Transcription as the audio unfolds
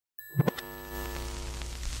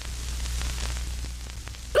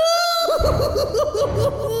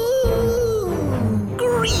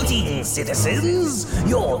Greetings, citizens!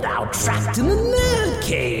 You're now trapped in the nerd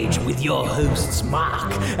cage with your hosts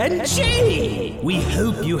Mark and Jay. We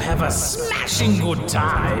hope you have a smashing good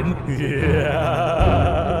time.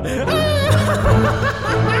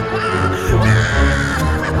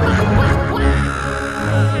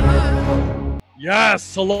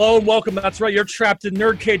 Yes, hello and welcome. That's right, you're trapped in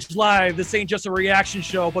Nerd Cage Live. This ain't just a reaction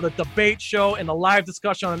show, but a debate show and a live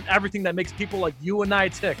discussion on everything that makes people like you and I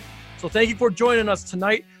tick. So thank you for joining us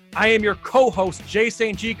tonight. I am your co-host, Jay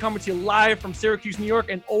St. G, coming to you live from Syracuse, New York,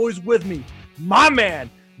 and always with me, my man,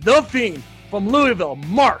 The Fiend from Louisville,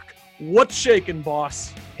 Mark. What's shaking,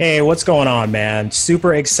 boss? Hey, what's going on, man?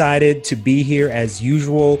 Super excited to be here as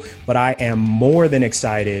usual, but I am more than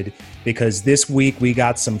excited because this week we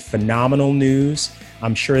got some phenomenal news.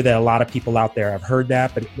 I'm sure that a lot of people out there have heard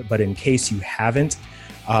that, but in case you haven't,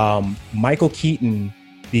 Michael Keaton,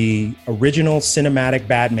 the original cinematic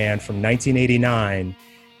Batman from 1989,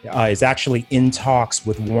 is actually in talks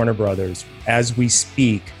with Warner Brothers as we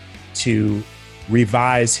speak to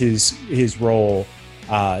revise his role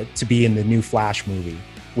to be in the new Flash movie,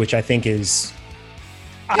 which I think is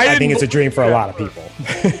it's a dream for a lot of people.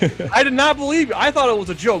 I did not believe you. I thought it was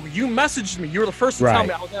a joke. You messaged me. You were the first to tell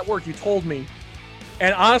me. I was at work. You told me.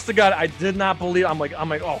 And honest to God, I did not believe. I'm like,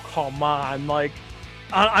 oh, come on. Like,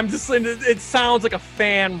 I'm just saying, it sounds like a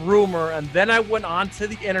fan rumor. And then I went onto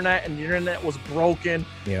the internet, and the internet was broken.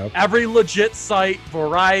 Yep. Every legit site,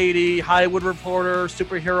 Variety, Hollywood Reporter,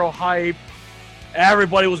 Superhero Hype,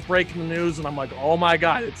 everybody was breaking the news. And I'm like, oh my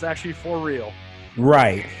God, it's actually for real.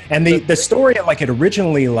 Right. And the story, like, it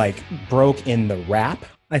originally broke in The Wrap,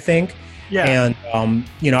 I think. Yeah. And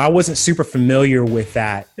I wasn't super familiar with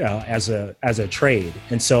that as a trade.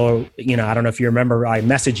 And so, I don't know if you remember, I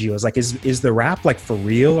messaged you. I was like, is The Wrap for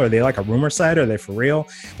real? Are they like a rumor site? Are they for real?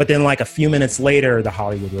 But then a few minutes later, the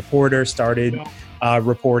Hollywood Reporter started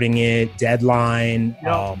reporting it, Deadline,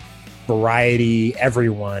 Variety,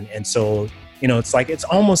 everyone. And so, it's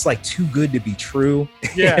almost too good to be true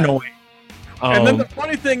in a way. And then the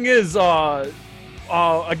funny thing is,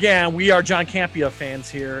 again, we are John Campea fans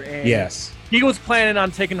here, and yes, he was planning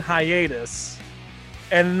on taking hiatus,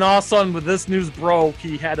 and then all of a sudden, when this news broke,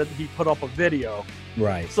 he put up a video.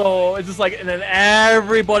 Right. So it's just and then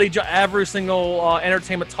every single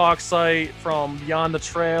entertainment talk site, from Beyond the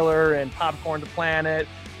Trailer and Popcorn to Planet,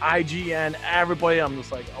 IGN, everybody. I'm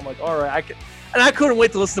like, all right, I couldn't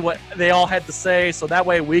wait to listen to what they all had to say, so that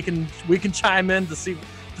way we can chime in to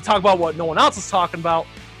talk about what no one else is talking about.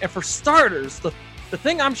 And for starters, the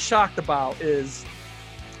thing I'm shocked about is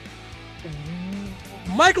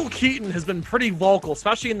Michael Keaton has been pretty vocal,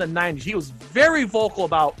 especially in the 90s. He was very vocal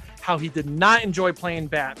about how he did not enjoy playing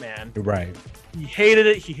Batman. Right. He hated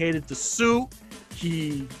it. He hated the suit.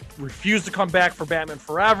 He refused to come back for Batman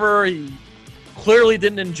Forever. He clearly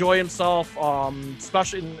didn't enjoy himself,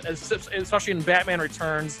 especially in Batman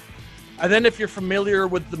Returns. And then if you're familiar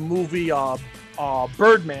with the movie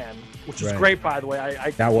Birdman, which is great, by the way.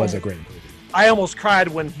 That was a great movie. I almost cried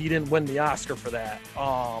when he didn't win the Oscar for that.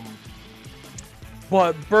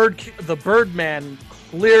 But the Birdman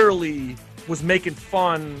clearly was making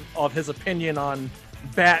fun of his opinion on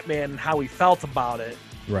Batman and how he felt about it.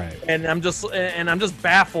 Right. And I'm just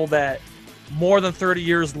baffled that more than 30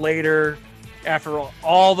 years later, after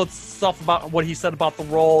all the stuff about what he said about the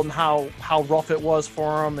role and how rough it was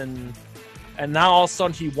for him, and now all of a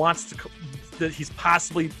sudden he wants that he's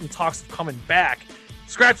possibly in talks of coming back.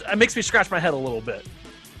 It makes me scratch my head a little bit.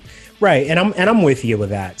 Right, and I'm with you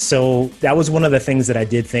with that. So that was one of the things that I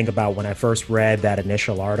did think about when I first read that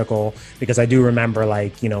initial article, because I do remember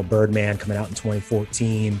Birdman coming out in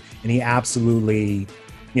 2014, and he absolutely,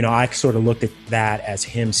 I sort of looked at that as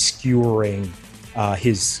him skewering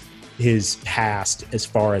his past as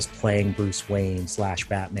far as playing Bruce Wayne /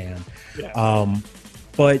 Batman. Yeah.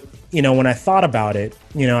 But when I thought about it,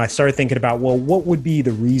 I started thinking about, well, what would be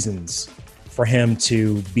the reasons for him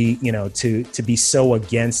to be, to be so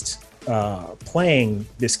against playing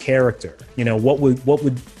this character? What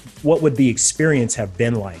would the experience have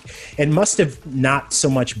been like? It must have not so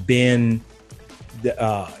much been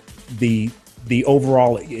the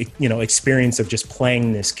overall, experience of just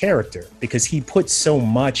playing this character, because he put so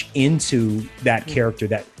much into that character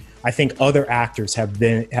that I think other actors have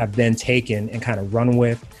then taken and kind of run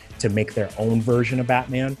with to make their own version of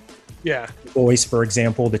Batman. Yeah. Voice, for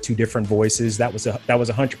example, the two different voices, that was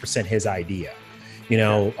 100% his idea.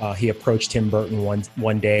 He approached Tim Burton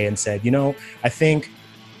one day and said, I think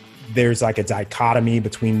there's a dichotomy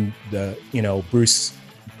between the,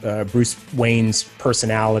 Bruce Wayne's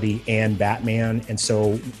personality and Batman. And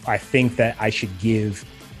so I think that I should give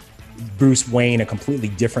Bruce Wayne a completely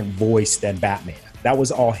different voice than Batman. That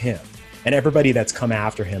was all him. And everybody that's come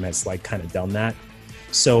after him has like kind of done that.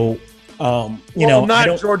 So, not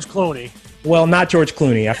George Clooney. Well, not George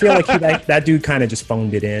Clooney. I feel like that dude kind of just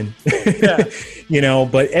phoned it in. Yeah.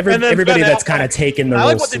 But everybody that's kind of taken the role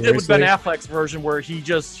I like what they did with Ben seriously. Affleck's version, where he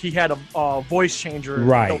had a voice changer,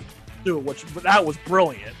 Right? But that was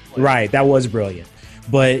brilliant. Right, that was brilliant.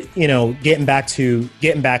 But getting back to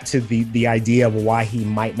the idea of why he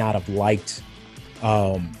might not have liked,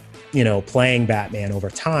 playing Batman over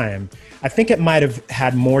time, I think it might have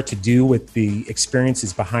had more to do with the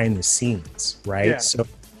experiences behind the scenes, right? Yeah. So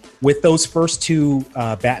with those first two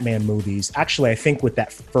Batman movies, actually, I think with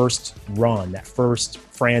that first run, that first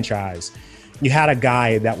franchise, you had a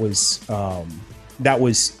guy that was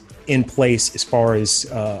in place as far as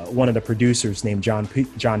one of the producers named John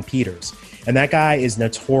Peters. And that guy is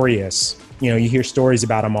notorious. You hear stories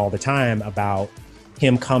about him all the time, about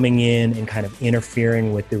him coming in and kind of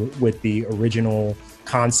interfering with the original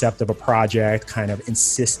concept of a project, kind of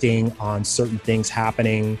insisting on certain things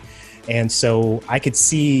happening. And so I could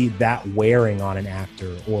see that wearing on an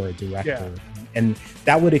actor or a director. Yeah. And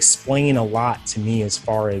that would explain a lot to me as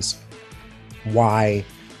far as why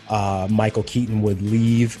Michael Keaton would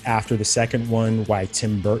leave after the second one, why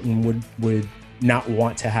Tim Burton would not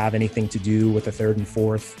want to have anything to do with the third and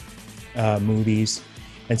fourth movies.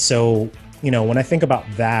 And so, when I think about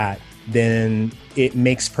that, then it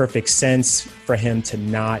makes perfect sense for him to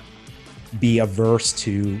not be averse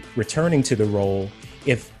to returning to the role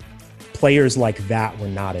if players like that were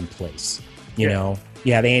not in place. You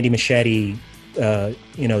have Andy Muschietti,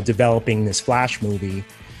 developing this Flash movie,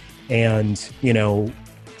 and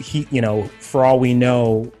he, for all we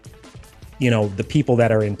know, the people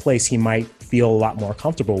that are in place, he might feel a lot more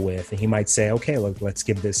comfortable with, and he might say, okay, look, let's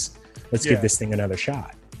give this thing another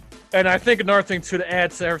shot. And I think another thing too, to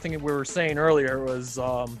add to everything that we were saying earlier, was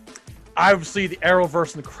obviously the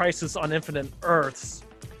Arrowverse and the Crisis on Infinite Earths.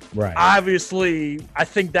 Right. Obviously, I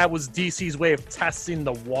think that was DC's way of testing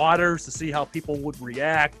the waters to see how people would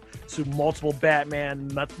react to multiple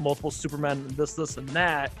Batman, multiple Superman, this, and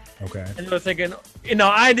that. Okay. And they're thinking,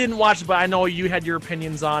 I didn't watch it, but I know you had your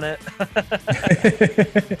opinions on it.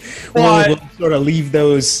 we'll sort of leave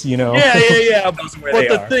those, Yeah. Those where but they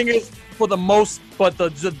the are. thing is,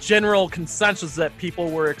 the general consensus that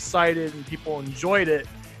people were excited and people enjoyed it.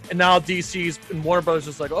 And now DC's and Warner Bros.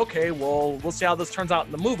 Is like, okay, well, we'll see how this turns out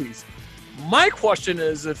in the movies. My question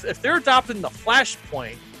is, if they're adopting the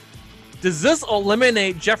Flashpoint, does this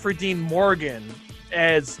eliminate Jeffrey Dean Morgan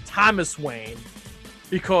as Thomas Wayne?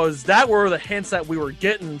 Because that were the hints that we were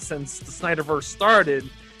getting since the Snyderverse started.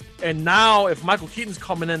 And now if Michael Keaton's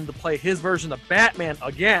coming in to play his version of Batman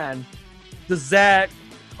again, does that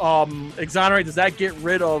exonerate, does that get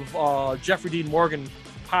rid of Jeffrey Dean Morgan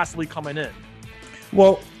possibly coming in?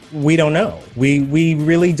 Well, we don't know. We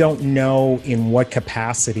really don't know in what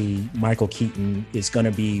capacity Michael Keaton is going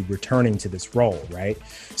to be returning to this role, right?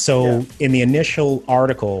 So in the initial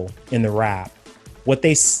article in the Wrap, what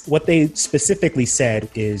they specifically said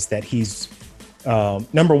is that he's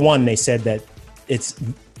number one. They said that it's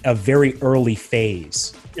a very early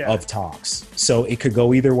phase of talks, so it could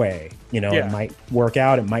go either way. It might work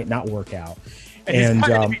out, it might not work out. And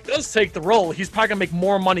if he does take the role, he's probably gonna make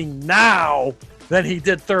more money now than he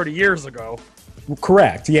did 30 years ago.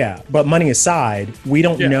 Correct, yeah. But money aside, we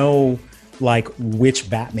don't know like which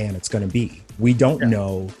Batman it's going to be. We don't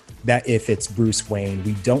know that if it's Bruce Wayne.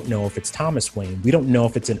 We don't know if it's Thomas Wayne. We don't know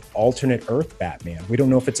if it's an alternate Earth Batman. We don't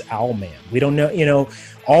know if it's Owlman. We don't know,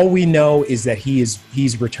 all we know is that he's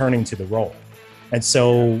returning to the role. And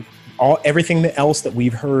so everything else that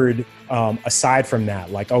we've heard aside from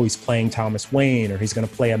that, like, oh, he's playing Thomas Wayne, or he's going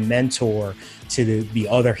to play a mentor to the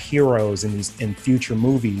other heroes in future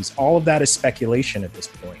movies, all of that is speculation at this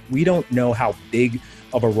point. We don't know how big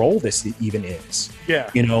of a role this even is. Yeah.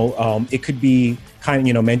 It could be kind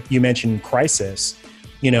of, you mentioned Crisis.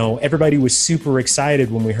 Everybody was super excited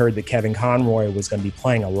when we heard that Kevin Conroy was going to be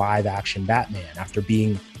playing a live action Batman after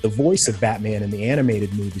being the voice of Batman in the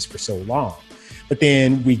animated movies for so long. But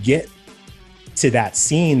then we get to that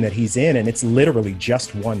scene that he's in, and it's literally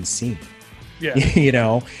just one scene.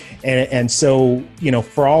 Yeah. And so,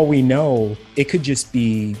 for all we know, it could just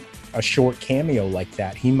be a short cameo like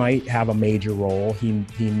that. He might have a major role. He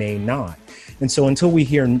may not. And so until we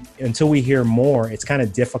hear more, it's kind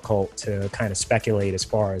of difficult to kind of speculate as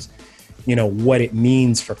far as, what it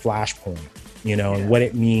means for Flashpoint, and what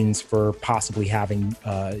it means for possibly having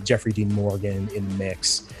Jeffrey Dean Morgan in the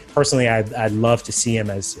mix. Personally, I'd love to see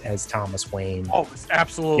him as Thomas Wayne. Oh,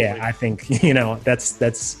 absolutely. Yeah, I think,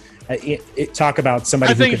 Talk about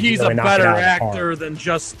somebody. I think who could he's really a knock it better out of the actor park. than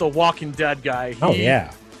just the Walking Dead guy. Oh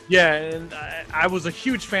yeah. Yeah, and I was a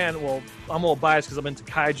huge fan. Well, I'm a little biased because I'm into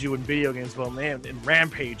kaiju and video games, but man, in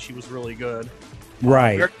Rampage, he was really good.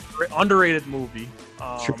 Right. Very underrated movie.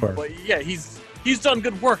 Sure. But yeah, he's done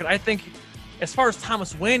good work, and I think as far as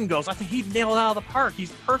Thomas Wayne goes, I think he nailed it out of the park.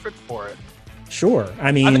 He's perfect for it. Sure.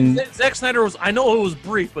 I mean, I think Zack Snyder was. I know it was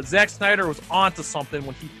brief, but Zack Snyder was onto something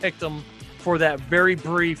when he picked him for that very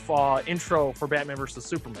brief intro for Batman vs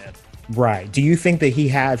Superman. right. Do you think that he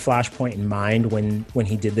had Flashpoint in mind when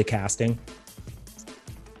he did the casting?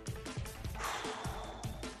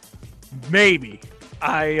 Maybe.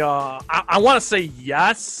 I want to say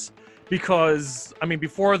yes, because I mean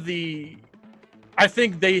I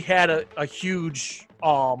think they had a huge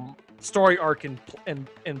story arc in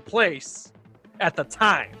place at the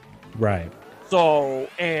time. Right. So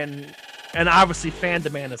and obviously fan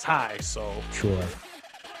demand is high. So Sure.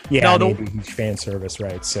 Yeah. Now, I mean, huge fan service,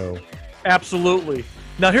 right? So. absolutely.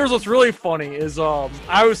 Now here's what's really funny is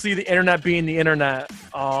obviously the internet being the internet.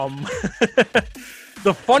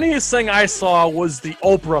 The funniest thing I saw was the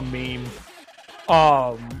Oprah meme,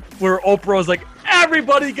 where Oprah was like,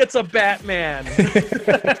 "Everybody gets a Batman,"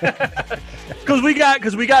 because we got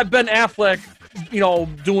Ben Affleck,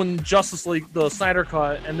 doing Justice League, the Snyder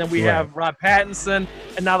Cut, and then we have Rob Pattinson,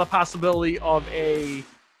 and now the possibility of a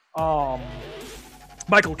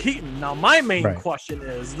Michael Keaton. Now, my main question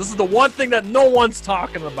is, this is the one thing that no one's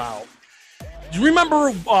talking about. Do you remember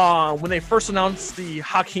when they first announced the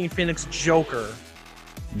Joaquin Phoenix Joker?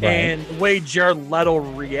 Right. And the way Jared Leto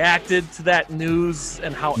reacted to that news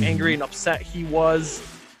and how angry and upset he was.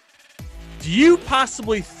 Do you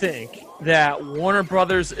possibly think that Warner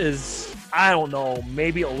Brothers is, I don't know,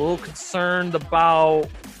 maybe a little concerned about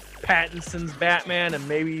Pattinson's Batman, and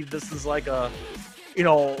maybe this is like a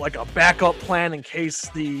backup plan in case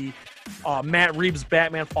the Matt Reeves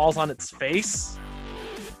Batman falls on its face?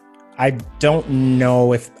 I don't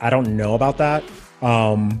know about that.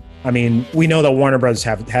 I mean, we know that Warner Brothers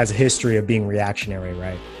has a history of being reactionary,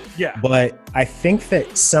 right? Yeah. But I think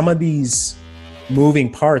that some of these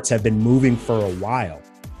moving parts have been moving for a while,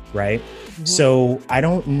 right? Mm-hmm. So I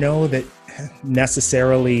don't know that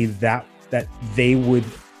necessarily that they would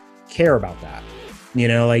care about that.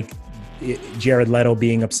 Jared Leto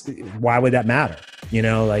being upset, why would that matter?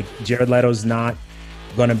 Jared Leto's not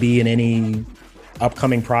going to be in any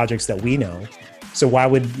upcoming projects that we know. So why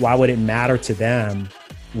would it matter to them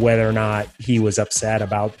whether or not he was upset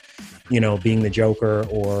about, being the Joker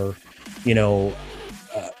or,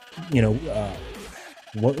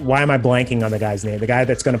 why am I blanking on the guy's name? The guy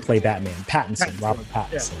that's going to play Batman, Robert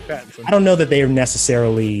Pattinson. Yeah, Pattinson. I don't know that they're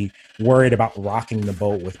necessarily worried about rocking the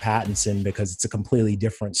boat with Pattinson because it's a completely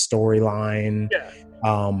different storyline. Yeah.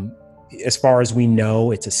 As far as we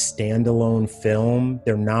know, it's a standalone film.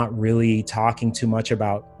 They're not really talking too much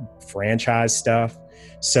about franchise stuff.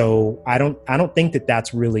 So I don't think that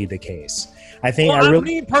that's really the case. I think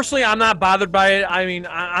personally, I'm not bothered by it. I mean,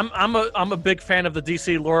 I'm a big fan of the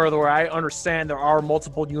DC lore, where I understand there are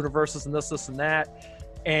multiple universes and this and that.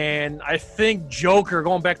 And I think Joker,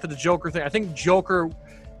 going back to the Joker thing, I think Joker,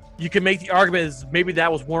 you can make the argument is maybe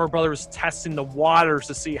that was Warner Brothers testing the waters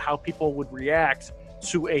to see how people would react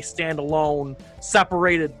to a standalone,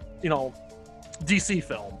 separated, DC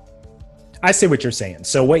film. I see what you're saying.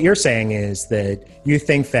 So what you're saying is that you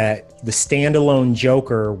think that the standalone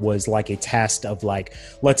Joker was like a test of like,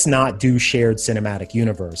 let's not do shared cinematic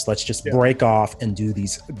universe. Let's just break off and do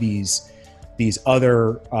these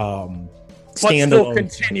other standalone. But still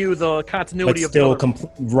continue the continuity of still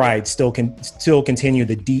continue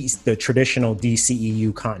the traditional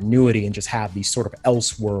DCEU continuity and just have these sort of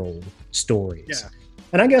Elseworld stories. Yeah.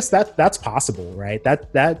 And I guess that's possible, right?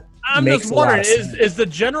 That I'm makes just wondering, a lot of sense. is the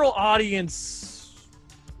general audience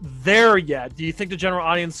there yet? Do you think the general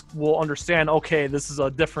audience will understand, okay, this is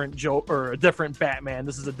a different Joker or a different Batman,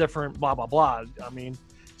 this is a different blah, blah, blah? I mean,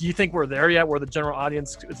 do you think we're there yet where the general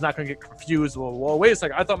audience is not going to get confused? Well, wait a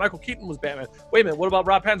second, I thought Michael Keaton was Batman. Wait a minute, what about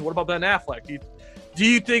Rob Pattinson? What about Ben Affleck? Do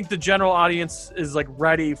you think the general audience is like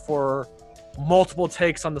ready for multiple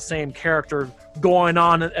takes on the same character going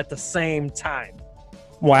on at the same time?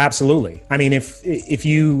 Well, absolutely. I mean, if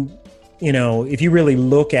you really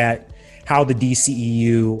look at how the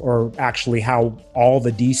DCEU, or actually how all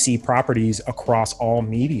the DC properties across all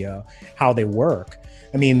media, how they work,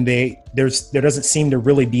 I mean, there doesn't seem to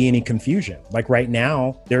really be any confusion. Like right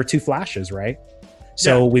now, there are two Flashes, right?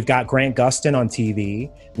 So we've got Grant Gustin on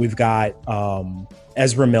TV. We've got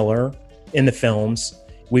Ezra Miller in the films.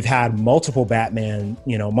 We've had multiple Batmen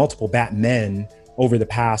over the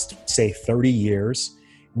past, say, 30 years.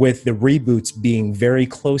 with the reboots being very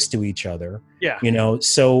close to each other. Yeah.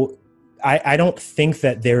 So I don't think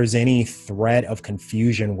that there's any threat of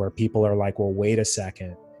confusion where people are like, well, wait a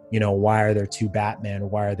second, why are there two Batman? Or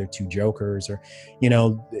why are there two Jokers? Or,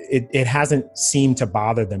 it hasn't seemed to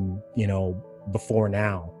bother them, before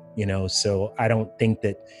now, so I don't think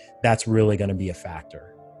that that's really going to be a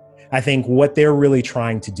factor. I think what they're really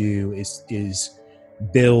trying to do is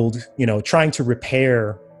build, trying to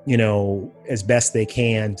repair, as best they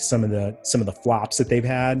can some of the flops that they've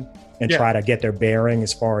had and try to get their bearing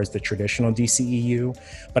as far as the traditional DCEU.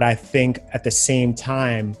 But I think at the same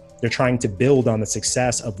time, they're trying to build on the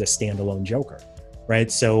success of the standalone Joker,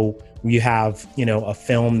 right? So you have, a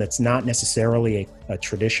film that's not necessarily a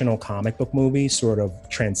traditional comic book movie, sort of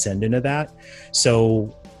transcendent of that.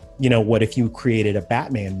 So, what if you created a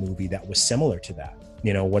Batman movie that was similar to that?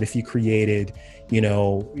 What if you created,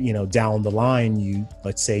 down the line,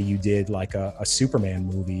 let's say you did like a Superman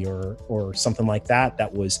movie or something like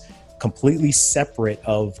that was completely separate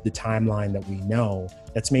of the timeline that we know,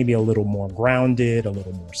 that's maybe a little more grounded, a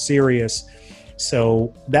little more serious.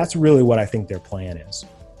 So that's really what I think their plan is.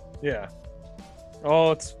 Yeah.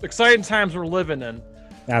 Oh, it's exciting times we're living in.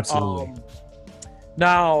 Absolutely.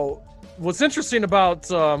 Now, what's interesting about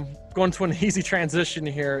going to an easy transition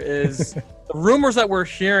here is the rumors that we're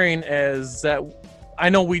hearing is that, I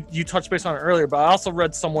know you touched base on it earlier, but I also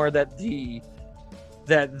read somewhere that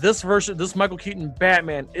this Michael Keaton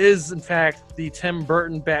Batman is in fact the Tim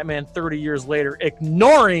Burton Batman 30 years later,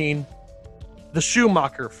 ignoring the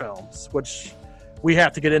Schumacher films, which we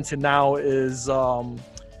have to get into now. Is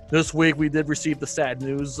this week we did receive the sad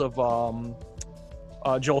news of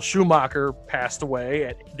Joel Schumacher passed away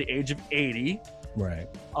at the age of 80. Right.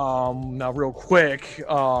 Now real quick,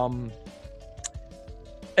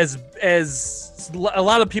 as a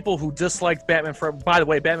lot of people who disliked Batman Forever, by the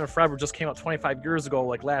way, Batman Forever just came out 25 years ago,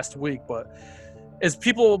 like last week, but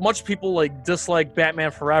much people like dislike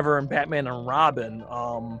Batman Forever and Batman and Robin,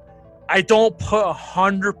 I don't put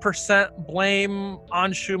 100% blame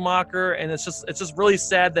on Schumacher, and it's just really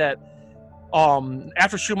sad that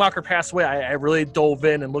after Schumacher passed away, I really dove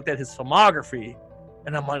in and looked at his filmography,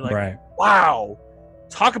 and I'm like right. Wow,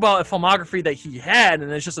 talk about a filmography that he had,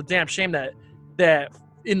 and it's just a damn shame that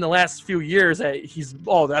in the last few years that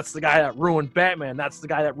that's the guy that ruined Batman,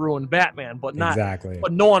 but not exactly.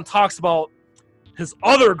 But no one talks about his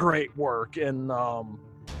other great work, and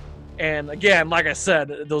again, like I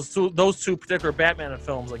said, those two particular Batman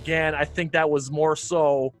films, again, I think that was more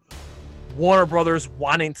so Warner Brothers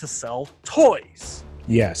wanting to sell toys.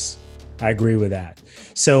 Yes, I agree with that.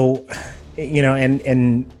 So,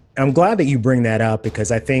 and I'm glad that you bring that up,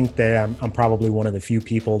 because I think that I'm probably one of the few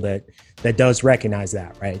people that does recognize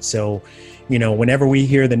that, right? So, whenever we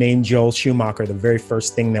hear the name Joel Schumacher, the very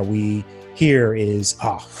first thing that we hear is,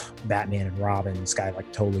 Batman and Robin, this guy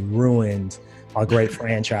like totally ruined a great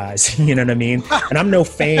franchise, you know what I mean? And I'm no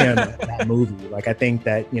fan of that movie. Like, I think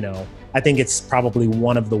that, I think it's probably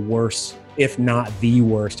one of the worst, if not the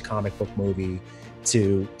worst comic book movie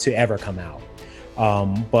to ever come out.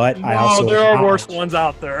 But I also there are worse ones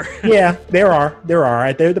out there. Yeah, there are.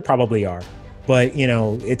 There probably are. But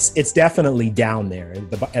it's definitely down there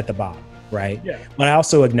at the bottom, right? Yeah. But I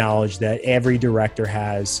also acknowledge that every director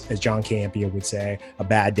has, as John Campea would say, a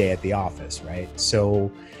bad day at the office, right? So,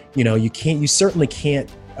 you certainly can't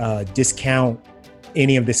discount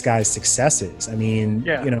any of this guy's successes. I mean,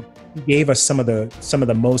 he gave us some of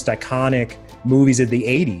the most iconic movies of the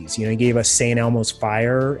 80s. He gave us St. Elmo's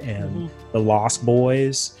Fire and The Lost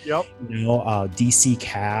Boys. Yep. DC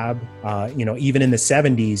Cab. Even in the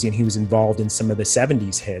 70s, he was involved in some of the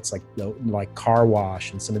 70s hits like Car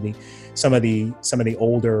Wash and some of the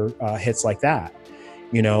older hits like that.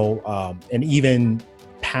 And even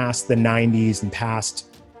past the 90s and past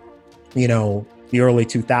the early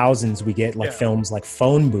 2000s, we get films like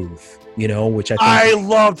Phone Booth. Which I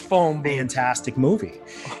loved Phone Booth. Fantastic movie.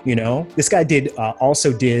 This guy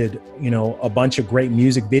also did a bunch of great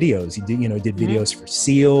music videos. He did videos for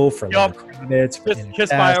Seal, for Lenny Kravitz, for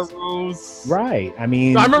Kissed by a Rose. Right. I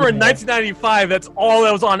mean, I remember in 1995, that's all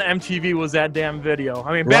that was on MTV was that damn video.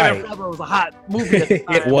 I mean, Batman Forever was a hot movie at the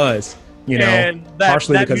time. It was, and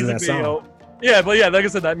partially because of that song. Yeah, but like I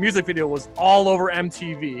said, that music video was all over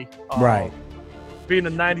MTV. Right. Being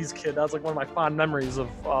a 90s kid, that was like one of my fond memories of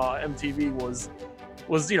MTV was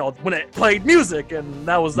when it played music, and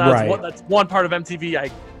that's one part of MTV I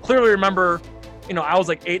clearly remember. I was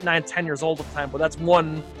like 8, 9, 10 years old at the time, but that's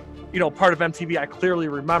one part of MTV I clearly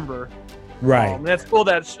remember. Right. And that's cool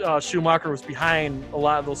that Schumacher was behind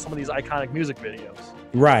some of these iconic music videos.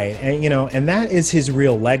 Right. And and that is his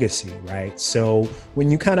real legacy, right? So when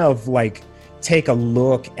you kind of take a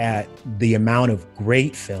look at the amount of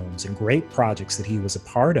great films and great projects that he was a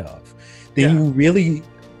part of, then you really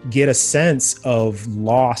get a sense of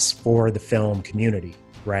loss for the film community,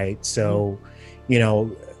 right? So, you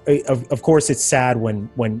know, of course, it's sad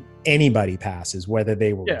when anybody passes, whether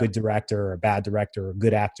they were a good director or a bad director, or a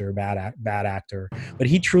good actor or bad actor. But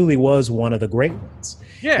he truly was one of the great ones.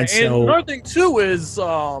 Yeah, and another thing too is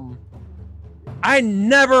I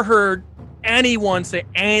never heard anyone say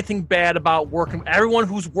anything bad about working. Everyone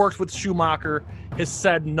who's worked with Schumacher has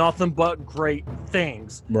said nothing but great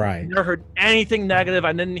things. Right. I never heard anything negative.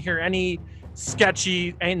 I didn't hear any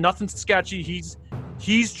nothing sketchy.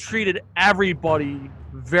 He's treated everybody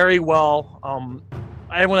very well.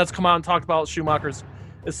 Everyone that's come out and talked about Schumacher's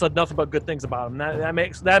has said nothing but good things about him.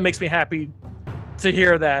 That makes me happy to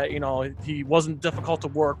hear that, you know, he wasn't difficult to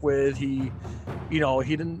work with. He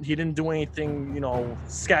didn't do anything, you know,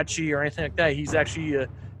 sketchy or anything like that. He's actually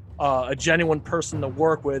a genuine person to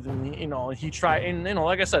work with, and you know, he tried. And you know,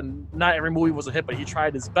 like I said, not every movie was a hit, but he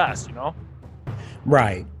tried his best. You know.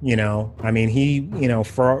 Right. You know, I mean, he, you know,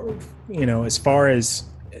 for, you know, as far as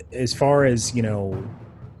you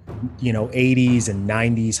know, 80s and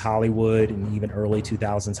 90s Hollywood and even early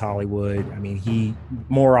 2000s Hollywood, I mean, he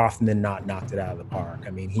more often than not knocked it out of the park.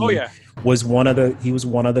 I mean, he was one of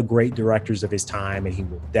the great directors of his time, and he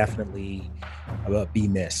will definitely be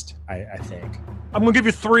missed, I think. I'm gonna give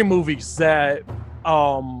you 3 movies that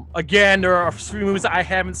again, there are 3 movies that I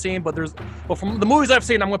haven't seen, but from the movies I've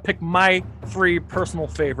seen, I'm gonna pick my 3 personal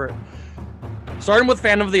favorite. Starting with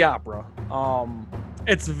Phantom of the Opera.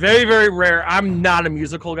 It's very, very rare. I'm not a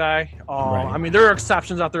musical guy. Right. I mean, there are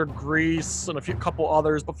exceptions out there, Grease and a couple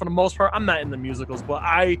others, but for the most part, I'm not into musicals. But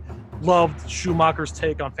I loved Schumacher's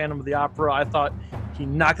take on Phantom of the Opera. I thought he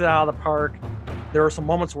knocked it out of the park. There were some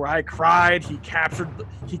moments where I cried. He captured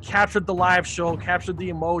the live show, captured the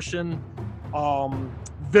emotion.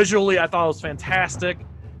 Visually, I thought it was fantastic.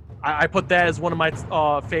 I put that as one of my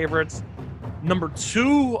favorites. Number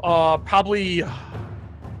 2, probably.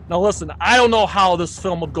 Now listen, I don't know how this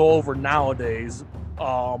film would go over nowadays,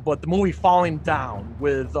 but the movie Falling Down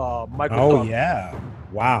with Michael Douglas. Yeah.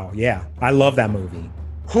 Wow, yeah. I love that movie.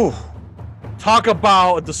 Whew. Talk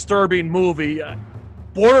about a disturbing movie.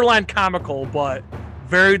 Borderline comical, but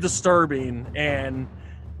very disturbing. And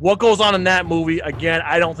what goes on in that movie, again,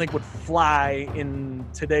 I don't think would fly in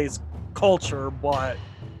today's culture, but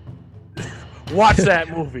watch that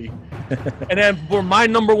movie. And then for my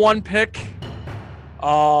number 1 pick,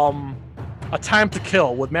 A Time to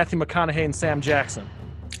Kill with Matthew McConaughey and Sam Jackson.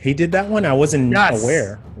 He did that one? I wasn't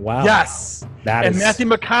aware. Wow. Yes. Matthew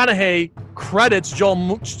McConaughey credits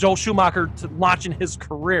Joel Schumacher to launching his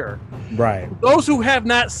career. Right. For those who have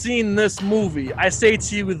not seen this movie, I say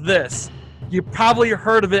to you this. You probably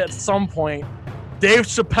heard of it at some point. Dave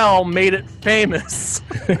Chappelle made it famous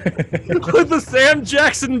with the Sam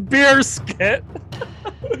Jackson beer skit.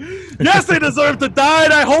 Yes, they deserve to die,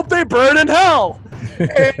 and I hope they burn in hell.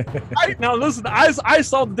 Now listen, I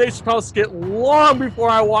saw the Dave Chappelle skit long before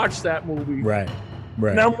I watched that movie. Right.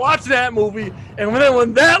 And I'm watching that movie, and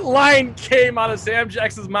when that line came out of Sam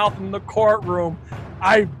Jackson's mouth in the courtroom,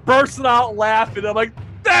 I bursted out laughing. I'm like,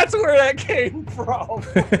 that's where that came from.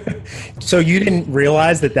 So you didn't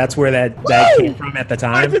realize that's where that came from at the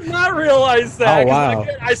time? I did not realize that. Oh, wow.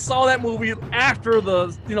 I saw that movie after the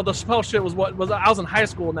Chappelle shit was I was in high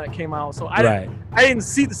school when that came out. So I didn't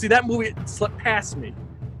see that movie. It slipped past me.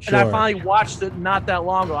 Sure. And I finally watched it not that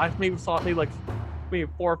long ago. I maybe saw it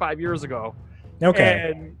maybe 4 or 5 years ago.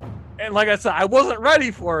 Okay. And like I said, I wasn't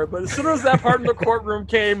ready for it, but as soon as that part in the courtroom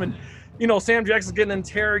came and Sam Jackson's getting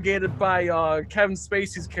interrogated by Kevin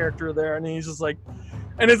Spacey's character there, and he's just like,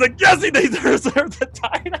 yes, he deserves to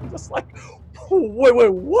die. And I'm just like,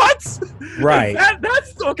 wait, what? Right.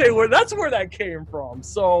 That's okay. That's where that came from.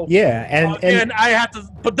 So yeah, and I have to,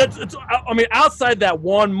 but outside that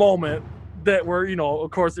one moment that where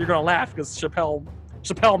of course you're gonna laugh because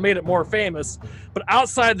Chappelle made it more famous, but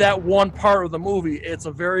outside that one part of the movie, it's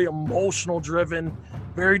a very emotional driven,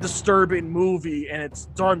 very disturbing movie, and it's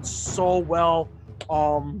done so well.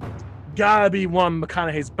 Gotta be one of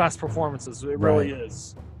McConaughey's best performances. It really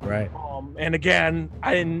is. Right. And again,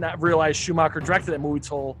 I didn't realize Schumacher directed that movie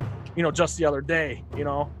till just the other day.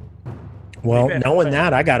 Well, knowing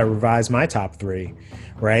that, I got to revise my top 3,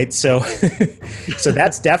 right? So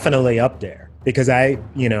that's definitely up there because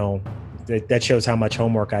that shows how much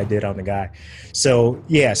homework I did on the guy. So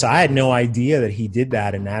I had no idea that he did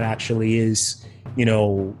that, and that actually is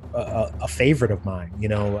a favorite of mine.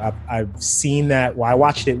 I've seen that. Well, I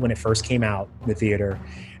watched it when it first came out in the theater,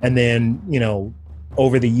 and then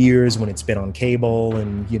over the years when it's been on cable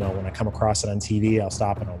and, you know, when I come across it on TV, I'll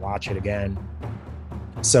stop and I'll watch it again.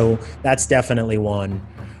 So that's definitely one.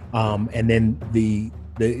 And then the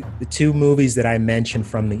two movies that I mentioned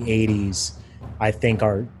from the 80s, I think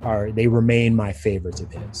are they remain my favorites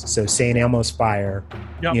of his. So St. Elmo's Fire,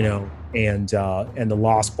 Yep. you know, and the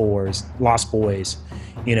Lost Boys,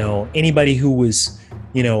 you know, anybody who was,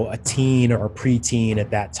 you know, a teen or a preteen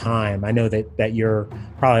at that time. I know that you're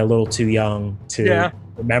probably a little too young to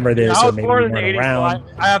remember this. I or was maybe born you in the weren't 80s, around.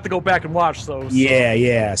 so I have to go back and watch those.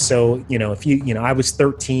 Yeah. So, you know, if you know, I was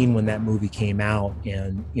 13 when that movie came out,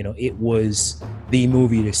 and, you know, it was the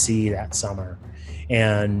movie to see that summer.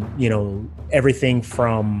 And, you know, everything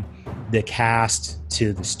from the cast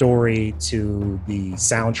to the story to the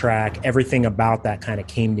soundtrack, everything about that kind of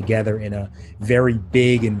came together in a very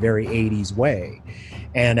big and very 80s way.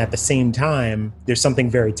 And at the same time, there's something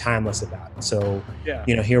very timeless about it. So,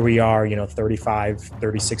 you know, here we are, you know, 35,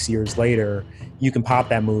 36 years later, you can pop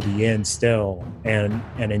that movie in still and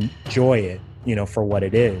enjoy it, you know, for what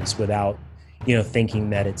it is without, you know, thinking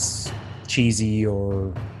that it's cheesy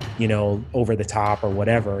or, you know, over the top or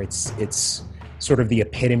whatever. It's sort of the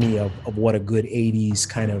epitome of what a good 80s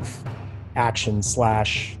kind of action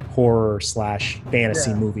 / horror /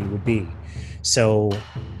 fantasy movie would be. So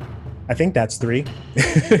I think that's 3.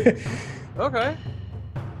 Okay.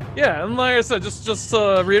 Yeah, and like I said, just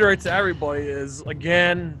to reiterate to everybody is,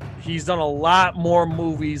 again, he's done a lot more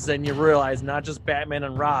movies than you realize, not just Batman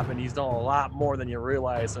and Robin. He's done a lot more than you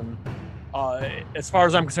realize. And as far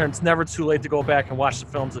as I'm concerned, it's never too late to go back and watch the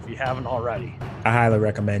films if you haven't already. I highly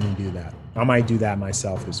recommend you do that. I might do that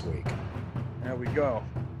myself this week. There we go.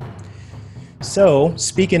 So,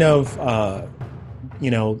 speaking of, you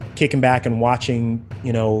know, kicking back and watching,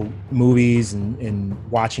 you know, movies and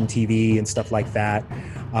watching TV and stuff like that,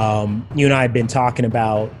 you and I have been talking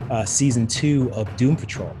about season 2 of Doom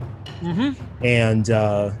Patrol. Mm-hmm. And,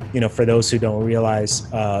 you know, for those who don't realize,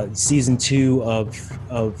 season 2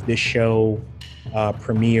 of this show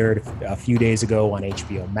premiered a few days ago on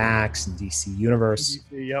HBO Max and DC Universe.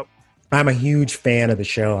 Yep. I'm a huge fan of the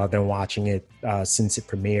show. I've been watching it since it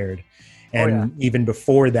premiered. And even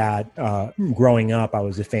before that, growing up, I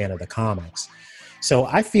was a fan of the comics. So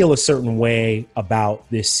I feel a certain way about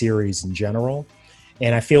this series in general.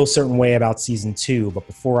 And I feel a certain way about season 2. But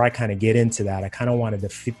before I kind of get into that, I kind of wanted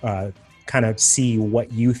to kind of see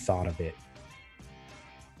what you thought of it.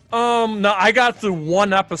 No, I got through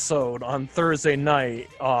one episode on Thursday night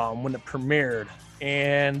when it premiered.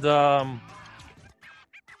 And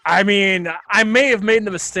I mean, I may have made the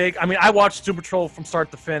mistake. I mean, I watched Doom Patrol from start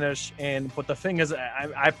to finish, but the thing is,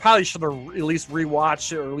 I probably should have at least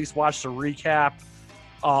rewatched it or at least watched a recap.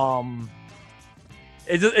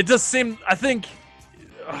 It just seemed, I think,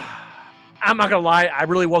 I'm not gonna lie, I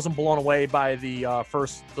really wasn't blown away by the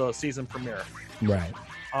first season premiere. Right.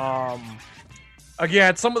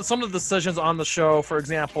 Again, some of the decisions on the show, for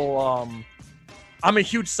example, I'm a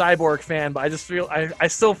huge Cyborg fan, but I just feel I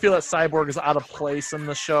still feel that Cyborg is out of place in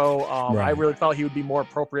the show. Right. I really felt he would be more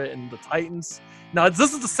appropriate in the Titans. Now,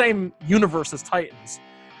 this is the same universe as Titans.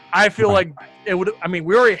 I feel like it would. I mean,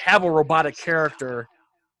 we already have a robotic character.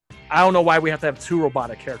 I don't know why we have to have 2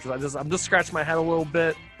 robotic characters. I'm just scratching my head a little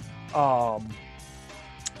bit. I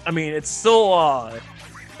mean, it's still a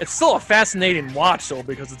fascinating watch though,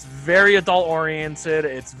 because it's very adult oriented.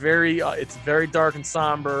 It's very dark and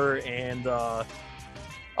somber, and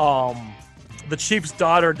the Chief's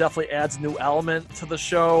daughter definitely adds a new element to the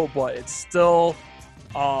show, but it's still,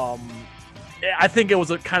 I think it was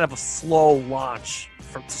a kind of a slow launch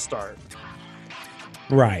from to start.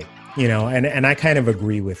 Right. You know, and I kind of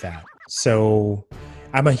agree with that. So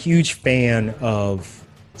I'm a huge fan of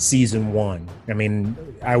season 1. I mean,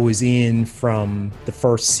 I was in from the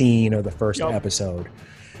first scene or the first episode.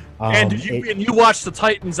 And you watched the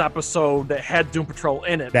Titans episode that had Doom Patrol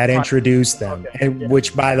in it. That introduced them. Okay.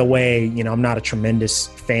 Which, by the way, you know, I'm not a tremendous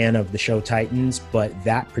fan of the show Titans, but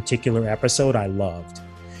that particular episode I loved.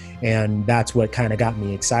 And that's what kind of got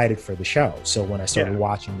me excited for the show. So when I started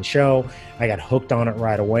watching the show, I got hooked on it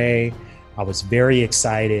right away. I was very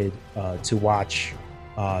excited to watch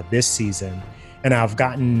this season. And I've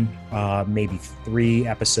gotten maybe 3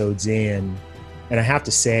 episodes in, and I have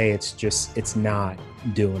to say it's not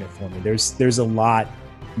doing it for me. There's a lot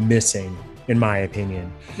missing, in my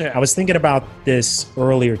opinion. I was thinking about this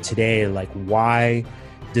earlier today, like, why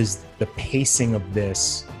does the pacing of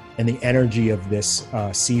this and the energy of this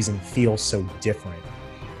season feel so different?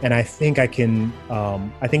 And I think I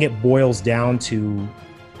think it boils down to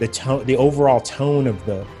the tone, the overall tone of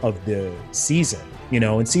the season. You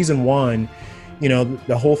know, in season 1, you know,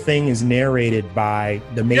 the whole thing is narrated by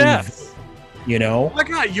the main you know? Oh my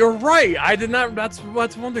God, you're right. I did not. That's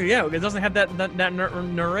one thing. Yeah, it doesn't have that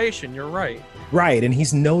narration. You're right. Right, and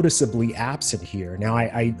he's noticeably absent here. Now,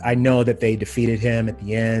 I know that they defeated him at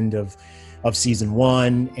the end of season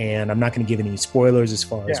 1, and I'm not going to give any spoilers as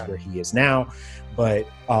far as where he is now, but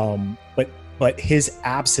his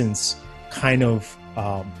absence kind of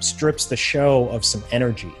strips the show of some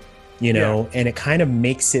energy, you know, and it kind of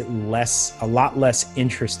makes it a lot less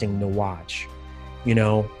interesting to watch, you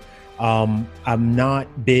know. I'm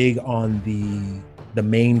not big on the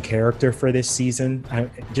main character for this season.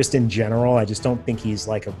 Just in general, I just don't think he's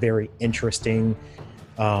like a very interesting,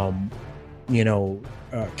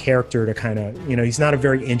 character to kind of, you know, he's not a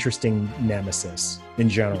very interesting nemesis in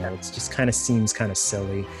general. It just kind of seems kind of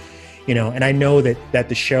silly, you know. And I know that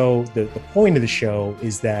the show, the point of the show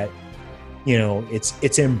is that, you know,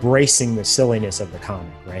 it's embracing the silliness of the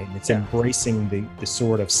comic, right? And it's embracing the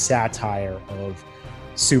sort of satire of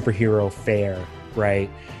superhero fare, right?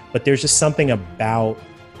 But there's just something about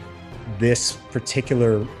this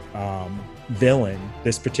particular villain,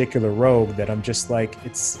 this particular rogue, that I'm just like,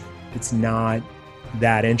 it's not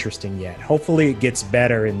that interesting yet. Hopefully it gets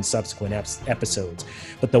better in subsequent episodes.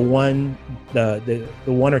 But the one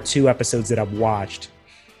or two episodes that I've watched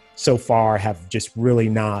so far have just really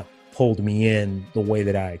not pulled me in the way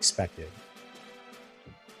that I expected.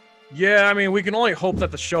 Yeah, I mean, we can only hope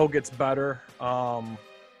that the show gets better.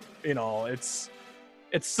 You know, it's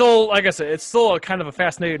still, like I said, it's still a kind of a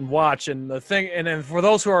fascinating watch. And the thing, and then for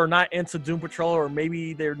those who are not into Doom Patrol, or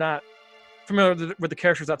maybe they're not familiar with the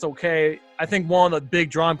characters, that's okay. I think one of the big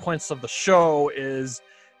drawing points of the show is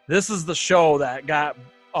this is the show that got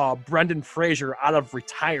Brendan Fraser out of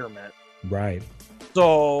retirement. Right.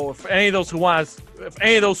 So if any of those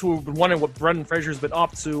who have been wondering what Brendan Fraser's been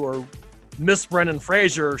up to or miss Brendan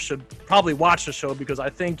Fraser, should probably watch the show, because I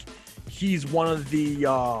think he's one of the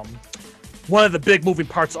big moving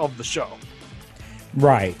parts of the show.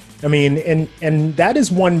 Right. I mean, and that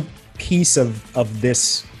is one piece of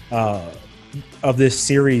this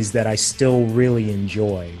series that I still really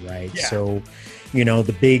enjoy, right? Yeah. So, you know,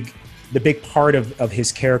 the big part of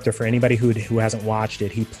his character, for anybody who hasn't watched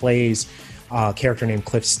it, he plays a character named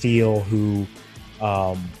Cliff Steele, who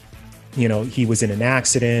you know, he was in an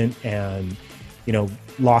accident and, you know,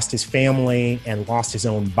 lost his family and lost his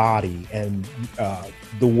own body. And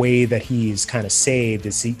the way that he's kind of saved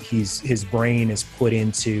is his brain is put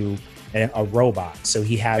into a robot. So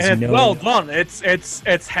he has well done.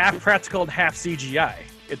 It's half practical and half CGI.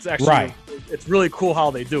 It's actually right. It's really cool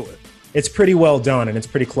how they do it. It's pretty well done, and it's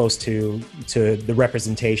pretty close to the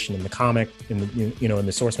representation in the comic, in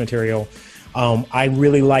the source material. I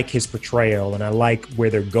really like his portrayal, and I like where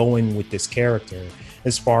they're going with this character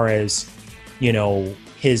as far as, you know,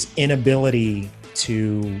 his inability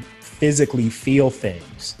to physically feel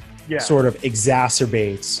things sort of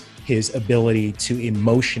exacerbates his ability to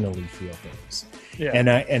emotionally feel things. Yeah.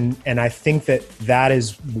 And I think that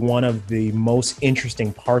is one of the most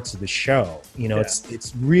interesting parts of the show. You know,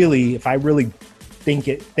 it's really, if I really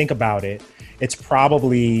think about it, it's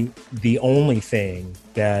probably the only thing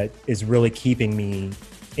that is really keeping me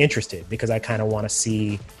interested, because I kind of want to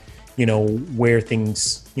see, you know, where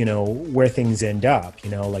things end up,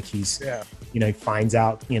 you know, like he's, you know, he finds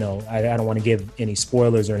out, you know, I don't want to give any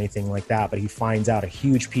spoilers or anything like that, but he finds out a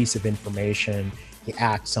huge piece of information, he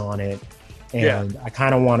acts on it. And I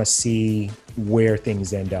kind of want to see where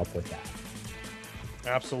things end up with that.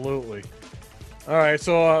 Absolutely. All right,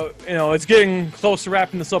 so you know, it's getting close to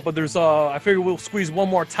wrapping this up, but there's I figure we'll squeeze one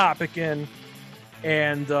more topic in,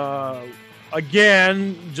 and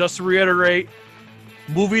again, just to reiterate,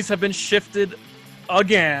 movies have been shifted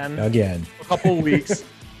again a couple of weeks,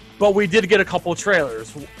 but we did get a couple of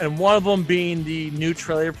trailers, and one of them being the new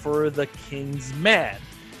trailer for The King's Man.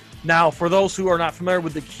 Now, for those who are not familiar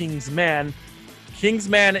with The King's Man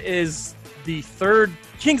is the third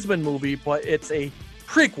Kingsman movie, but it's a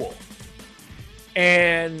prequel.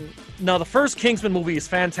 And now the first Kingsman movie is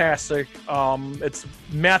fantastic. It's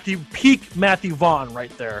peak Matthew Vaughn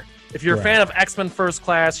right there. If you're a fan of X-Men First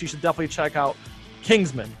Class, you should definitely check out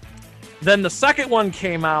Kingsman. Then the second one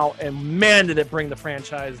came out, and man, did it bring the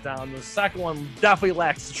franchise down. The second one definitely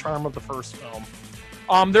lacks the charm of the first film.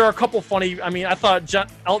 There are a couple funny. I mean, I thought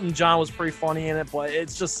Elton John was pretty funny in it, but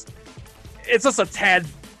it's just a tad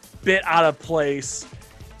bit out of place.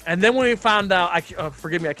 And then when we found out,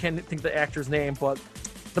 forgive me, I can't think of the actor's name, but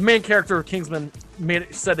the main character of Kingsman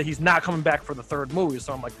said that he's not coming back for the third movie.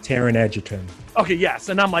 So I'm like, Taron Egerton. Okay, yes,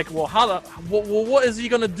 and I'm like, well, what is he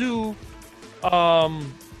gonna do?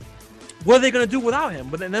 what are they going to do without him?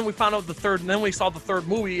 But then we found out then we saw the third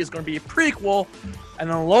movie is going to be a prequel, and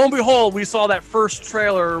then lo and behold, we saw that first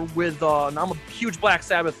trailer with. And I'm a huge Black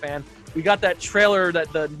Sabbath fan. We got that trailer,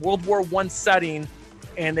 that the World War I setting,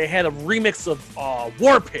 and they had a remix of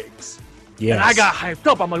War Pigs. Yes. And I got hyped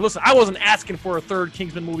up. I'm like, listen, I wasn't asking for a third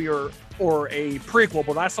Kingsman movie or a prequel,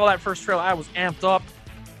 but when I saw that first trailer, I was amped up.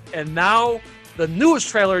 And now the newest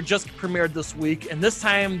trailer just premiered this week, and this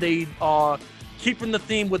time they keeping the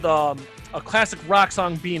theme with a classic rock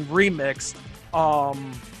song being remixed.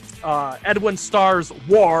 Edwin Starr's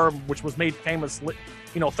War, which was made famous,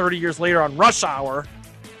 30 years later on Rush Hour.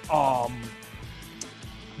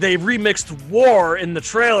 They remixed War in the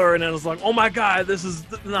trailer, and it was like, oh my god, this is.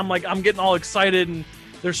 And I'm like, I'm getting all excited, and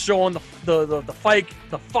they're showing the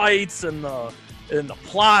fights and the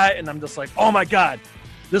plot, and I'm just like, oh my god,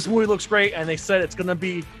 this movie looks great. And they said it's gonna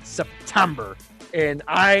be September, and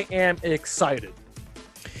I am excited.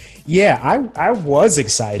 Yeah, I was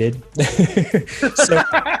excited.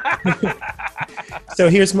 So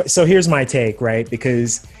here's my take, right?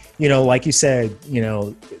 Because like you said,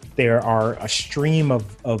 there are a stream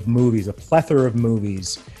of movies, a plethora of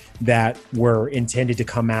movies that were intended to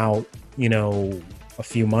come out, a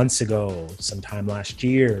few months ago, sometime last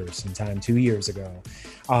year, sometime 2 years ago.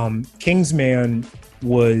 Kingsman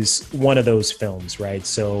was one of those films, right?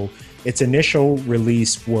 So its initial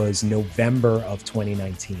release was November of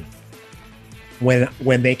 2019.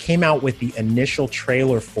 When they came out with the initial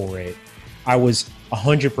trailer for it, I was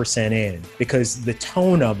 100% in, because the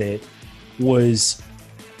tone of it was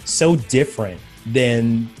so different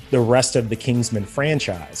than the rest of the Kingsman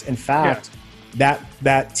franchise. In fact,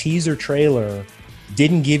 that teaser trailer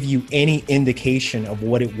didn't give you any indication of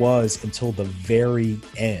what it was until the very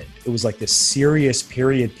end. It was like this serious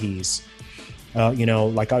period piece.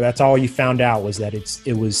 That's all you found out, was that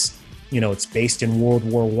it was it's based in World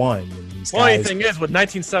War I. Funny thing is, with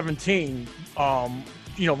 1917,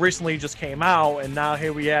 recently just came out, and now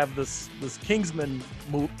here we have this Kingsman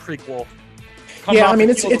prequel. Yeah, I mean,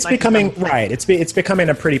 it's becoming right. It's becoming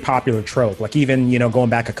a pretty popular trope. Like even going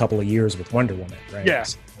back a couple of years with Wonder Woman, right? Yeah,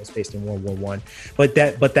 it's based in World War I. But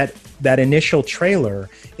that initial trailer,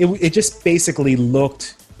 it just basically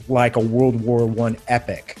looked like a World War I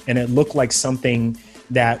epic, and it looked like something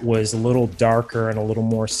that was a little darker and a little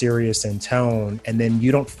more serious in tone. And then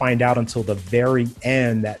you don't find out until the very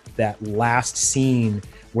end that last scene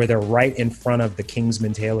where they're right in front of the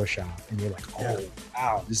Kingsman tailor shop, and you're like, oh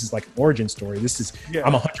wow, this is like an origin story. I'm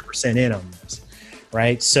 100% in on this,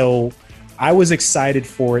 right? So I was excited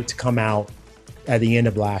for it to come out at the end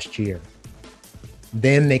of last year.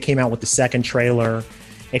 Then they came out with the second trailer.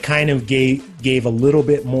 It kind of gave a little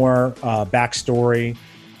bit more backstory.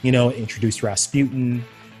 Introduced Rasputin.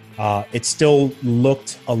 It still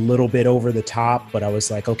looked a little bit over the top, but I was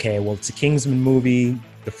like, okay, well, it's a Kingsman movie.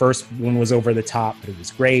 The first one was over the top, but it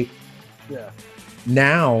was great. Yeah.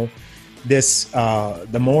 Now,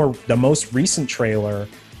 the most recent trailer,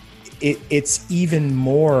 it's even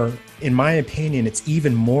more, in my opinion, it's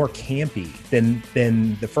even more campy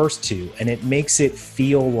than the first two, and it makes it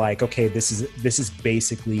feel like, okay, this is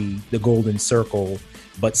basically the Golden Circle,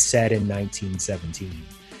 but set in 1917.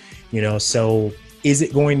 So is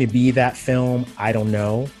it going to be that film? I don't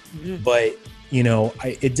know, but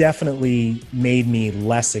it definitely made me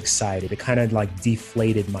less excited. It kind of like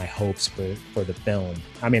deflated my hopes for the film.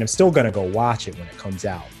 I mean, I'm still going to go watch it when it comes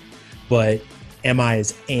out, but am I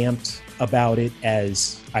as amped about it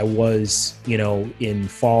as I was, in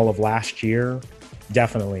fall of last year?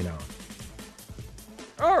 Definitely not.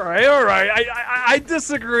 All right. I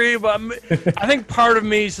disagree, but I think part of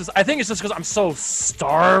me is just, I think it's just because I'm so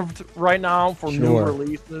starved right now for new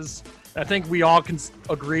releases. I think we all can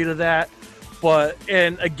agree to that. But,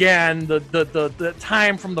 and again, the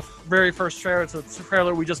time from the very first trailer to the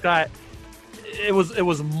trailer we just got, it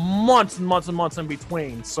was months and months and months in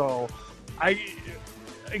between. So I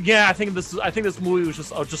think this movie was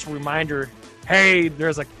just a reminder. Hey,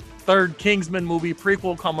 there's a third Kingsman movie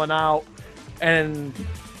prequel coming out, and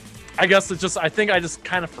I guess I think I just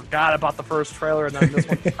kind of forgot about the first trailer, and then this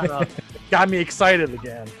one kind of got me excited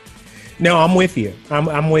again. No, I'm with you.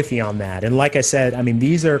 I'm with you on that. And like I said, I mean,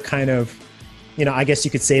 these are kind of, I guess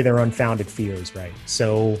you could say they're unfounded fears, right?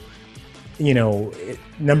 So,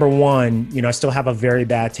 number one, I still have a very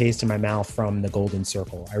bad taste in my mouth from The Golden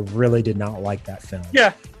Circle. I really did not like that film.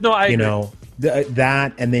 Yeah, no, I agree.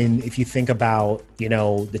 That, and then if you think about, the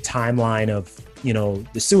timeline of,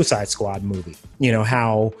 the Suicide Squad movie,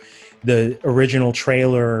 how the original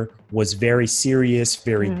trailer was very serious,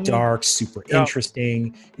 very dark, super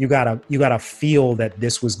interesting. You gotta feel that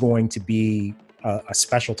this was going to be a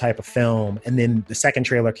special type of film, and then the second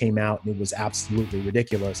trailer came out and it was absolutely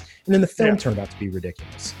ridiculous, and then the film turned out to be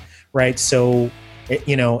ridiculous, right? So,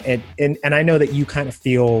 and I know that you kind of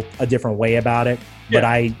feel a different way about it, but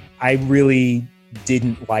I really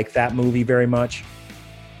didn't like that movie very much.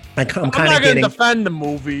 I'm not going to defend the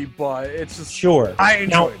movie, but it's just sure. I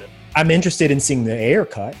enjoyed it. I'm interested in seeing the Ayer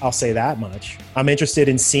cut. I'll say that much. I'm interested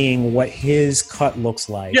in seeing what his cut looks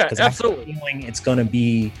like. Yeah, absolutely. I have a feeling it's going to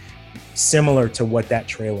be similar to what that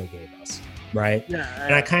trailer gave us, right? Yeah.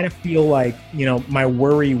 And I kind of feel like, my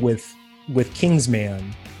worry with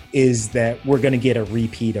Kingsman is that we're going to get a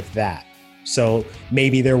repeat of that. So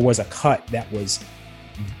maybe there was a cut that was,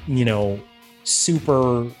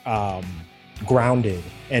 super grounded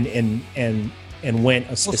and went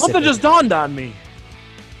a specific. Something just dawned on me.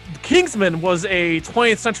 Kingsman was a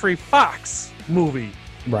 20th Century Fox movie,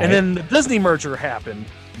 right? And then the Disney merger happened.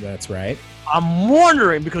 That's right. I'm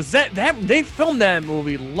wondering because that they filmed that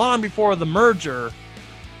movie long before the merger,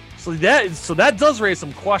 so that does raise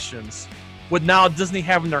some questions. With now Disney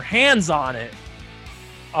having their hands on it,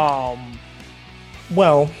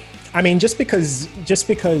 well, I mean, just because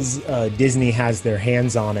Disney has their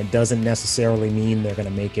hands on it doesn't necessarily mean they're going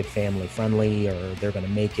to make it family friendly or they're going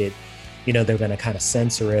to make it. They're going to kind of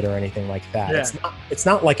censor it or anything like that. Yeah. It's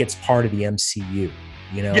not like it's part of the MCU.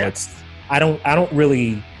 Yeah. I don't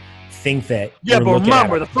really think that. Yeah, but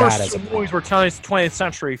remember the first two movies were 20th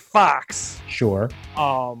Century Fox. Sure.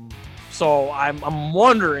 So I'm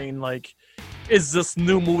wondering, like, is this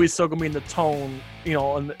new movie still going to be in the tone?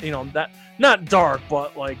 That not dark,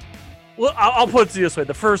 but like, well, I'll put it this way: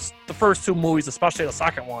 the first two movies, especially the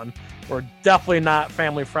second one, were definitely not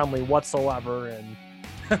family friendly whatsoever, and.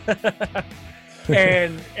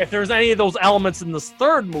 And if there's any of those elements in this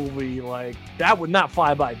third movie, like that would not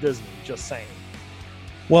fly by Disney. Just saying.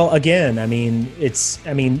 Well, again,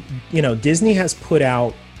 Disney has put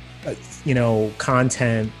out,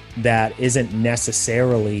 content that isn't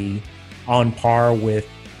necessarily on par with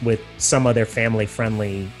some of their family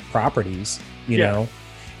friendly properties, you know,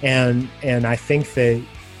 and I think that,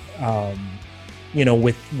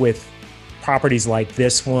 with properties like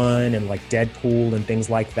this one and like Deadpool and things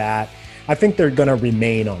like that, I think they're going to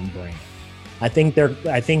remain on brand. I think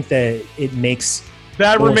that it makes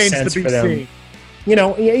that more remains sense to be for them. seen.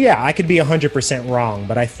 I could be 100% wrong,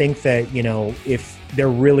 but I think that, if they're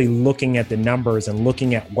really looking at the numbers and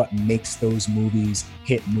looking at what makes those movies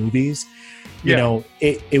hit movies,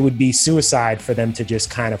 it would be suicide for them to just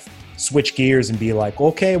kind of switch gears and be like,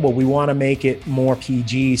 okay, well, we want to make it more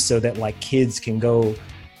PG so that like kids can go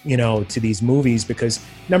to these movies, because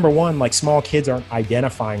number one, like small kids aren't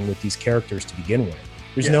identifying with these characters to begin with.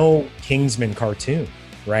 There's no Kingsman cartoon,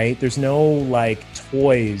 right? There's no like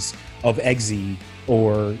toys of Eggsy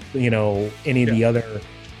or any of the other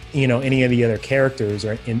any of the other characters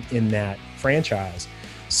are in that franchise.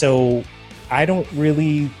 So I don't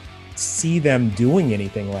really see them doing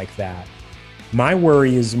anything like that. My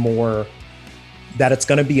worry is more that it's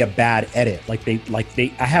going to be a bad edit.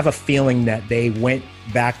 I have a feeling that they went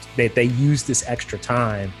back, that they used this extra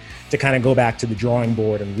time to kind of go back to the drawing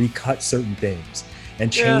board and recut certain things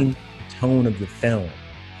and change the tone of the film.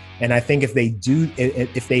 And I think if they've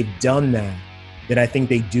done that, then I think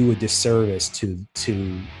they do a disservice to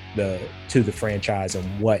the franchise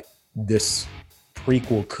and what this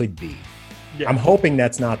prequel could be. Yeah. I'm hoping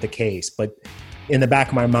that's not the case, but in the back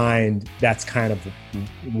of my mind, that's kind of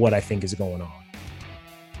what I think is going on.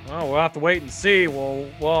 Oh, we'll have to wait and see.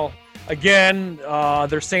 Well, again,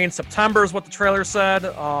 they're saying September is what the trailer said,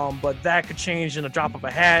 but that could change in a drop of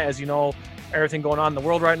a hat. As you know, everything going on in the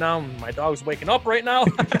world right now. My dog's waking up right now.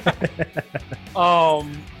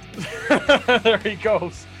 There he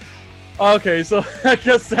goes. Okay, so I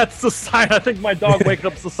guess that's the sign. I think my dog waking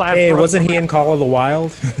up is the sign. Hey, wasn't he in Call of the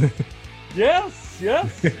Wild? Yes.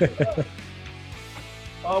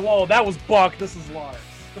 Whoa, that was Buck. This is Lars.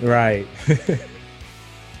 Right.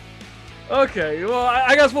 Okay, well,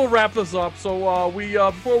 I guess we'll wrap this up. So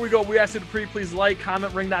before we go, we ask you to please like,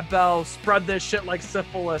 comment, ring that bell, spread this shit like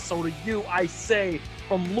syphilis. So to you, I say,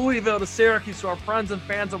 from Louisville to Syracuse, to our friends and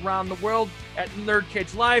fans around the world at Nerd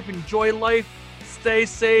Cage Live, enjoy life, stay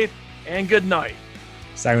safe, and good night.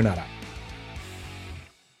 Sayonara.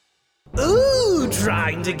 Ooh,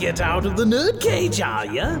 trying to get out of the nerd cage, are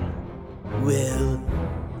ya? Well,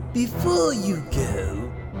 before you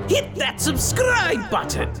go, hit that subscribe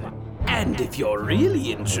button. And if you're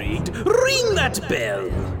really intrigued, ring that bell.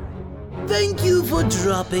 Thank you for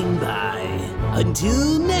dropping by.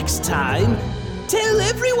 Until next time, tell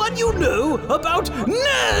everyone you know about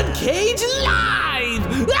Nerd Cage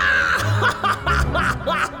Live!